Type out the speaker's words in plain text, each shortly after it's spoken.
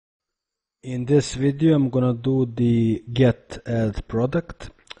In this video I'm gonna do the get add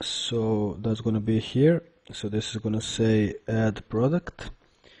product, so that's gonna be here. So this is gonna say add product,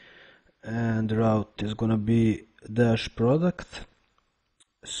 and the route is gonna be dash product.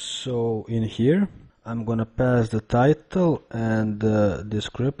 So in here I'm gonna pass the title and the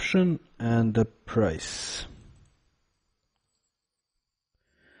description and the price,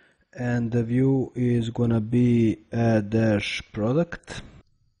 and the view is gonna be add dash product.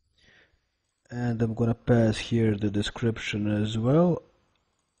 And I'm gonna pass here the description as well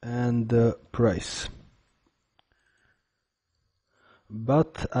and the price.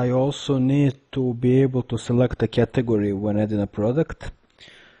 But I also need to be able to select a category when adding a product.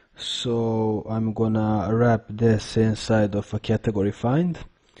 So I'm gonna wrap this inside of a category find.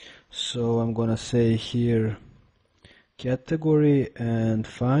 So I'm gonna say here category and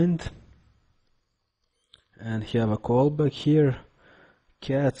find, and have a callback here,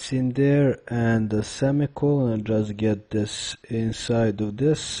 cats in there and a semicolon, and just get this inside of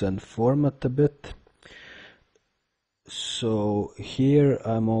this and format a bit. So here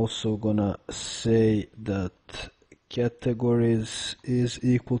I'm also gonna say that categories is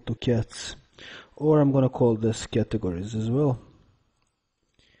equal to cats, or I'm gonna call this categories as well,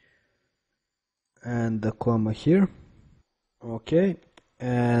 and a comma here. Okay,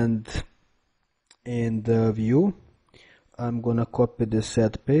 and in the view I'm gonna copy this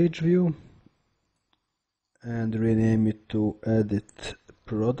add page view and rename it to add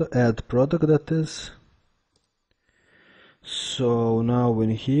product, that is. So now in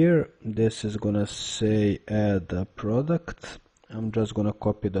here this is gonna say add a product. I'm just gonna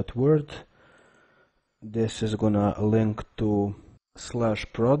copy that word. This is gonna link to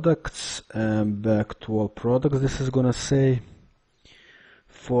 /products and back to all products. This is gonna say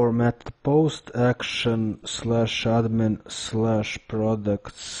format post action /admin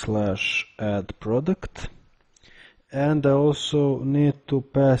 /product /add product. And I also need to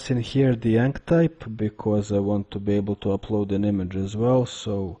pass in here the enc type, because I want to be able to upload an image as well.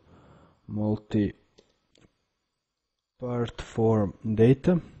 So multi-part form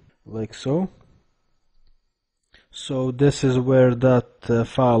data, like so. So this is where that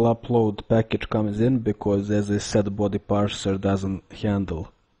file upload package comes in, because as I said, body parser doesn't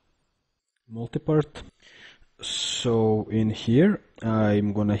handle multipart. So in here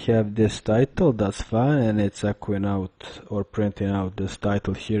I'm gonna have this title, that's fine, and it's echoing out or printing out this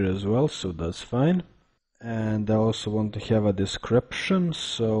title here as well, so that's fine. And I also want to have a description,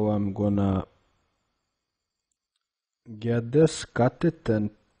 so I'm gonna get this, cut it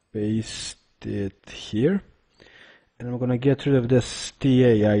and paste it here. And I'm gonna get rid of this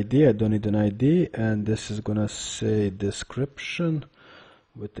TA ID, I don't need an ID, and this is gonna say description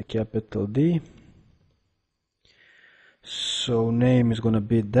with the capital D. So name is gonna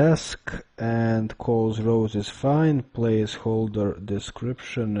be desk, and calls rows is fine, placeholder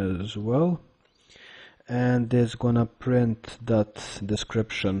description as well. And it's gonna print that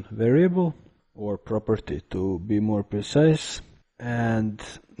description variable or property to be more precise. And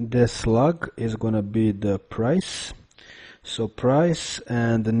this slug is gonna be the price. So price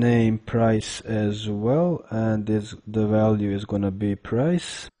and the name price as well, and the value is gonna be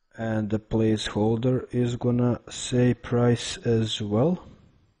price, and the placeholder is gonna say price as well.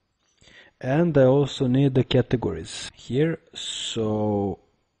 And I also need the categories here, so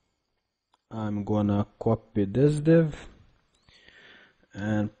I'm gonna copy this div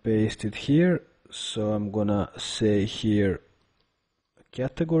and paste it here. So I'm gonna say here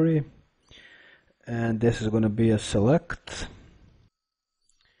category, and this is going to be a select.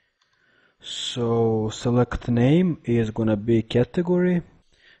 So select name is going to be category,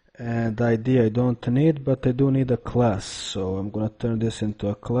 and ID I don't need, but I do need a class, so I'm going to turn this into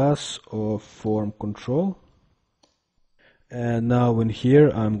a class of form control. And now in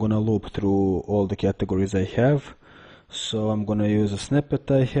here I'm going to loop through all the categories I have. So I'm going to use a snippet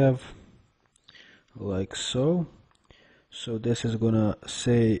I have, like so. So this is gonna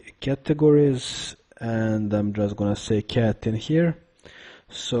say categories, and I'm just gonna say cat in here.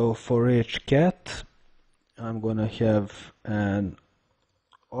 So for each cat I'm gonna have an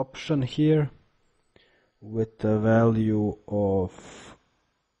option here with the value of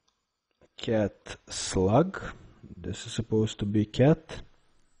cat slug. This is supposed to be cat,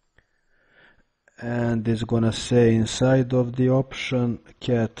 and it's gonna say inside of the option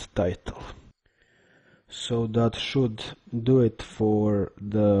cat title. So that should do it for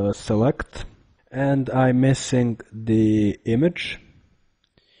the select. And I'm missing the image,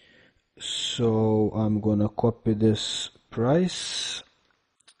 so I'm gonna copy this price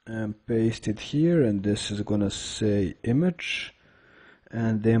and paste it here, and this is gonna say image,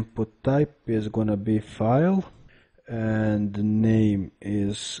 and the input type is gonna be file, and the name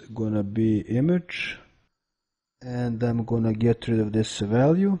is gonna be image, and I'm gonna get rid of this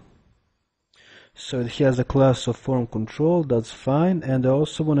value. So it has a class of form control, that's fine, and I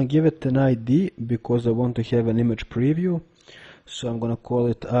also want to give it an ID because I want to have an image preview. So I'm gonna call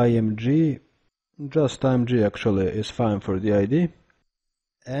it img, just img actually is fine for the ID.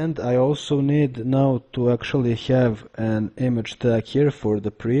 And I also need now to actually have an image tag here for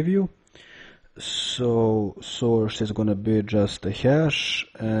the preview. So source is gonna be just a hash,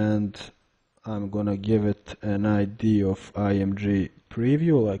 and I'm gonna give it an ID of img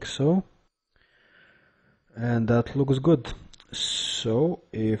preview like so. And that looks good. So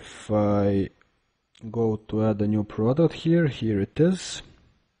if I go to add a new product here it is.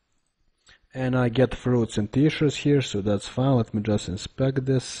 And I get fruits and t-shirts here, so that's fine. Let me just inspect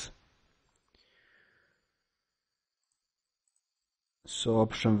this. So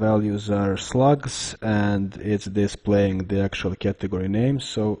option values are slugs, and it's displaying the actual category name,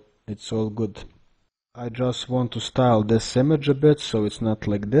 so it's all good. I just want to style this image a bit so it's not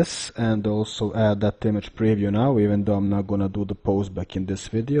like this, and also add that image preview now, even though I'm not gonna do the post back in this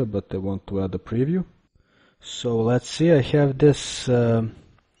video, but I want to add a preview. So let's see, I have this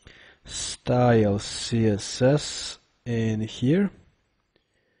style CSS in here.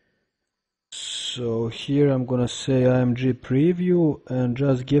 So here I'm gonna say img preview and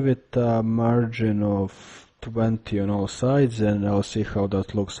just give it a margin of 20 on all sides, and I'll see how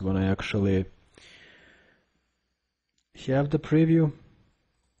that looks when I actually have the preview.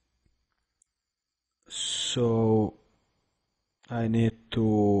 So I need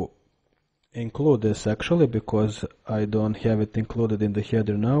to include this actually because I don't have it included in the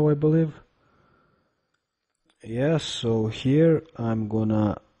header now, I believe. Yeah, so here I'm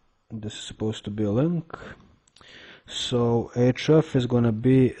gonna, this is supposed to be a link. So href is gonna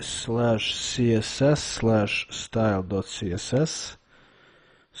be /css/style.css.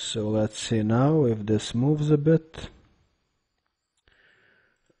 So let's see now if this moves a bit.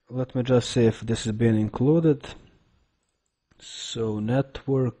 Let me just see if this is being included. So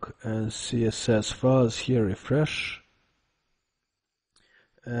network and CSS files here, refresh.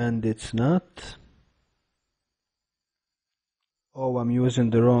 And it's not. Oh, I'm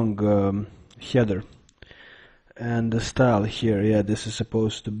using the wrong header. And the style here, yeah, this is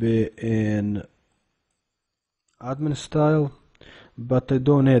supposed to be in admin style, but I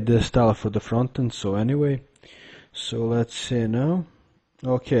don't need this style for the front end, so anyway. So let's see now.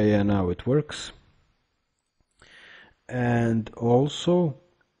 Okay, yeah, now it works. And also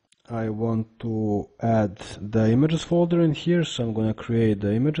I want to add the images folder in here, so I'm gonna create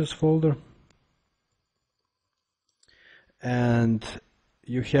the images folder. And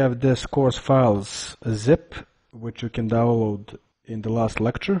you have this course files zip, which you can download in the last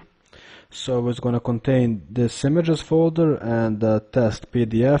lecture. So it's gonna contain this images folder and the test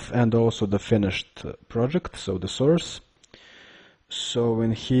PDF and also the finished project, so the source. So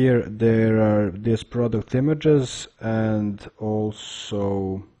in here there are these product images and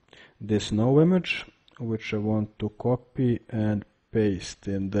also this no image, which I want to copy and paste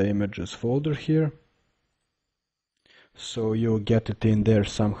in the images folder here. So you'll get it in there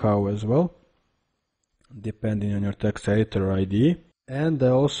somehow as well, depending on your text editor or IDE. And I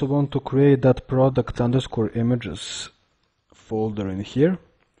also want to create that product_images folder in here.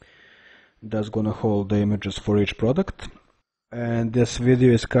 That's gonna hold the images for each product. And this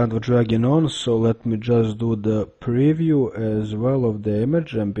video is kind of dragging on, so let me just do the preview as well of the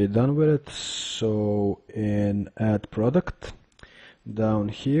image and be done with it. So in add product, down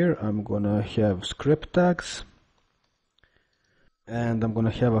here I'm gonna have script tags, and I'm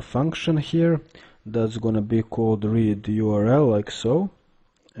gonna have a function here that's gonna be called read URL, like so,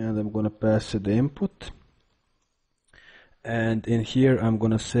 and I'm gonna pass it the input. And in here I'm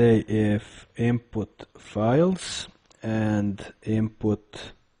gonna say if input files and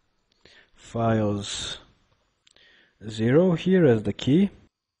input files 0 here as the key.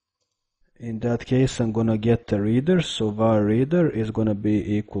 In that case I'm gonna get a reader, so var reader is gonna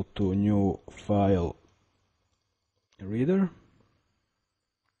be equal to new file reader.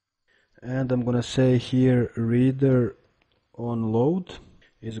 And I'm gonna say here reader on load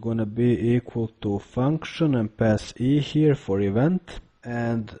is gonna be equal to function and pass e here for event.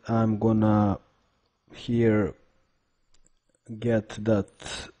 And I'm gonna here get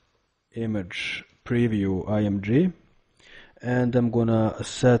that image preview img, and I'm gonna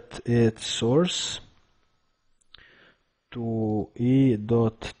set its source to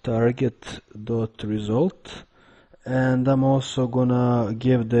e.target.result, and I'm also gonna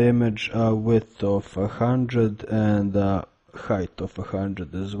give the image a width of 100 and a height of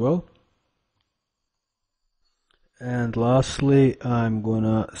 100 as well. And lastly, I'm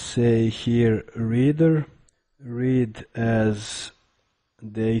gonna say here reader, read as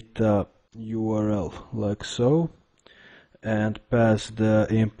data URL like so, and pass the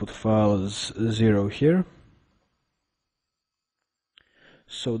input file as 0 here.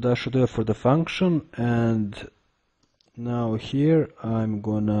 So that should do it for the function, and now here I'm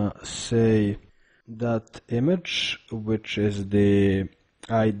gonna say that image, which is the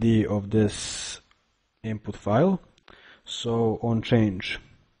ID of this input file. So on change,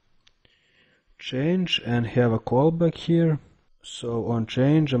 and have a callback here. So on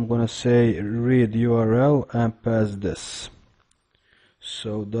change, I'm gonna say read URL and pass this.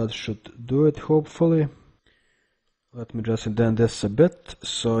 So that should do it, hopefully. Let me just indent this a bit.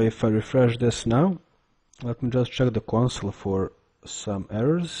 So if I refresh this now, let me just check the console for some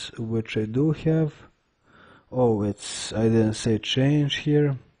errors, which I do have. Oh, I didn't say change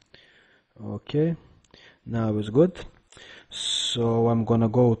here. Okay, now it's good. So I'm gonna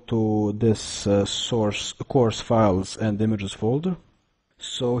go to this course files and images folder.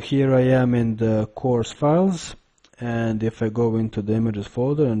 So here I am in the course files, and if I go into the images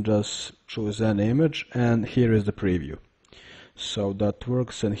folder and just choose an image, and here is the preview. So that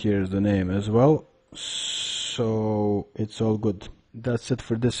works, and here is the name as well. So it's all good. That's it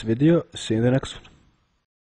for this video. See you in the next one.